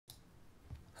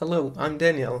Hello, I'm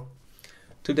Daniel.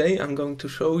 Today I'm going to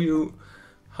show you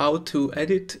how to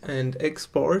edit and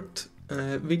export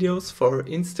videos for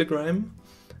Instagram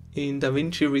in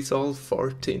Davinci Resolve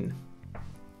 14.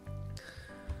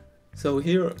 So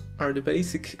here are the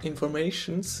basic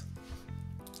informations.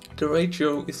 The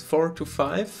ratio is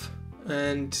 4:5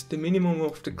 and the minimum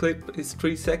of the clip is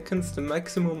 3 seconds, the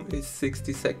maximum is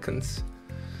 60 seconds.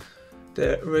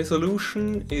 The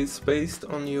resolution is based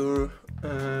on your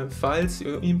files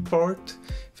you import.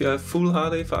 If you have full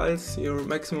HD files, your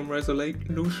maximum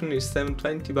resolution is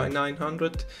 720 by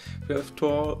 900. If you have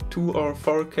 2 or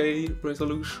 4K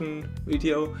resolution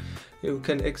video, you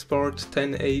can export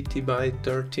 1080 by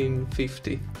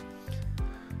 1350.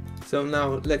 So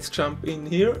now let's jump in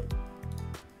here.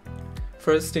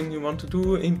 First thing you want to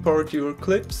do, import your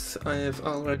clips. I have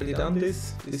already done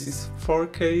this. This is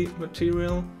 4K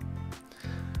material.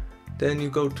 Then you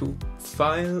go to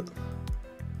File,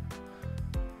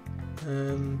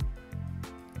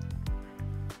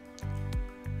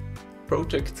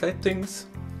 Project Settings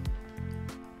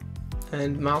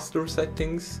and Master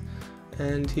Settings,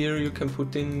 and here you can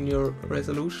put in your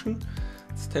resolution.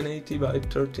 It's 1080 by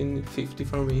 1350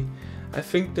 for me. I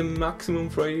think the maximum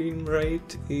frame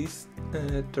rate is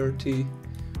 30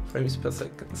 frames per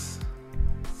second.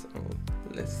 So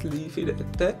let's leave it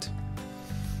at that.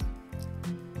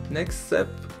 Next step,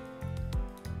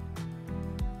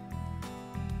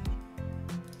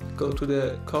 go to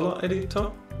the color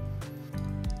editor.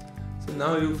 So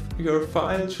now your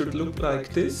file should look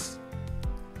like this,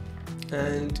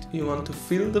 and you want to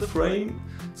fill the frame,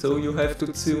 so you have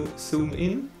to zoom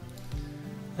in,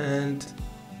 and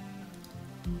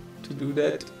to do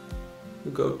that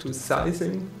you go to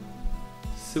sizing,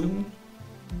 zoom,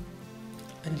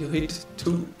 and you hit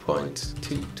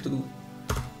 2.22.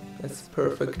 That's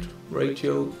perfect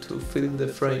ratio to fill the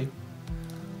frame.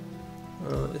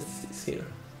 Let's see here.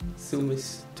 Zoom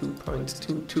is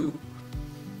 2.22.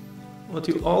 What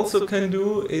you also can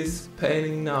do is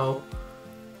panning now,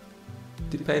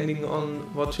 depending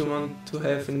on what you want to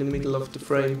have in the middle of the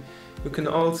frame. You can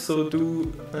also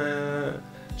do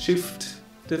shift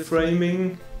the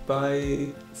framing by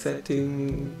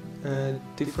setting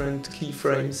different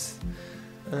keyframes.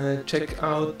 Check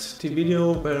out the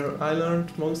video where I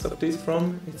learned most of this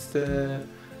from. It's the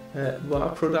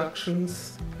Waa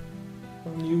Productions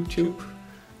on YouTube.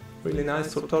 Really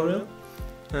nice tutorial,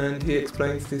 and he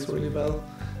explains this really well,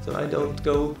 so I don't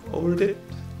go over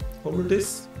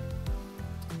this.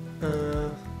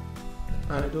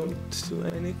 I don't do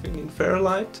anything in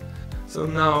Fairlight. So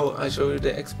now I show you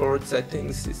the export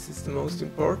settings. This is the most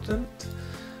important.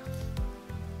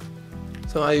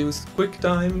 So I use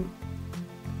QuickTime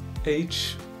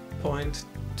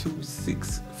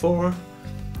H.264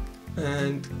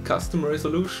 and custom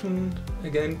resolution,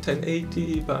 again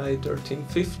 1080 by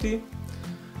 1350.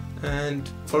 And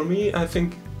for me, I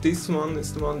think this one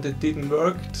is the one that didn't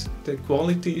work. The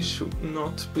quality should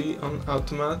not be on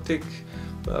automatic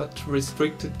but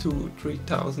restricted to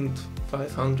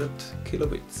 3500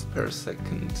 kilobits per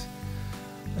second.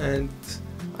 And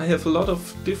I have a lot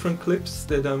of different clips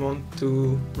that I want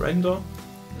to render,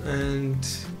 and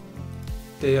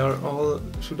they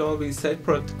should all be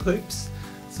separate clips,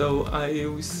 so I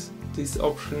use this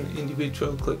option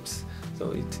individual clips,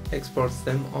 so it exports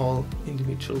them all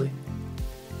individually.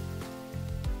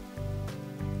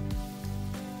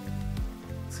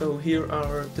 So here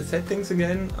are the settings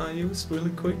again I use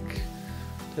really quick.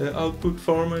 The output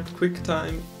format,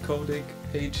 QuickTime, codec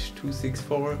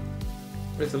H.264,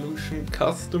 resolution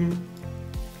custom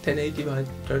 1080 by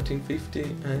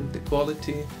 1350, and the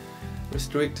quality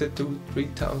restricted to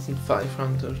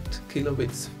 3500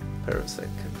 kilobits per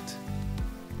second.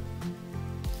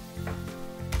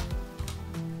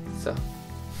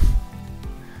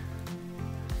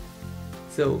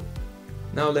 So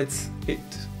now let's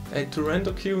hit add to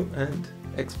render queue and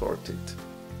export it.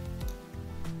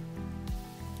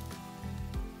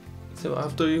 So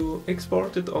after you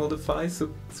exported all the files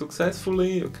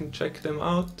successfully, you can check them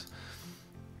out.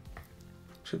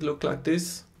 Should look like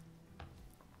this. I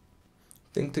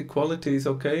think the quality is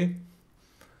okay,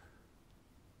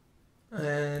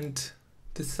 and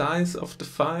the size of the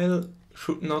file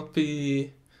should not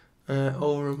be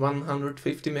over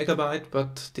 150 megabyte,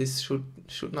 but this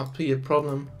should not be a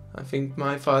problem. I think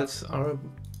my files are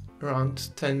around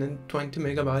 10 and 20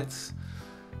 megabytes,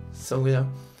 so yeah.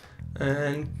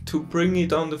 And to bring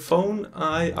it on the phone,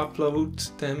 I upload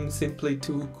them simply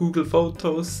to Google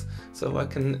Photos, so I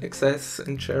can access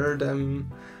and share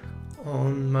them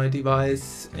on my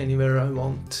device anywhere I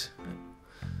want.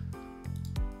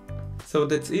 So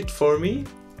that's it for me.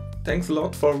 Thanks a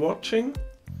lot for watching.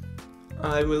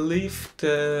 I will leave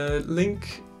the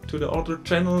link to the other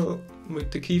channel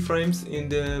with the keyframes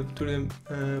to the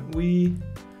Waa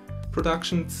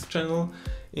Productions channel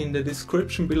in the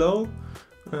description below.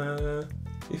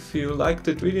 If you liked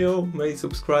the video, may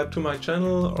subscribe to my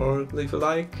channel or leave a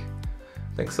like.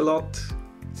 Thanks a lot.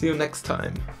 See you next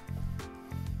time.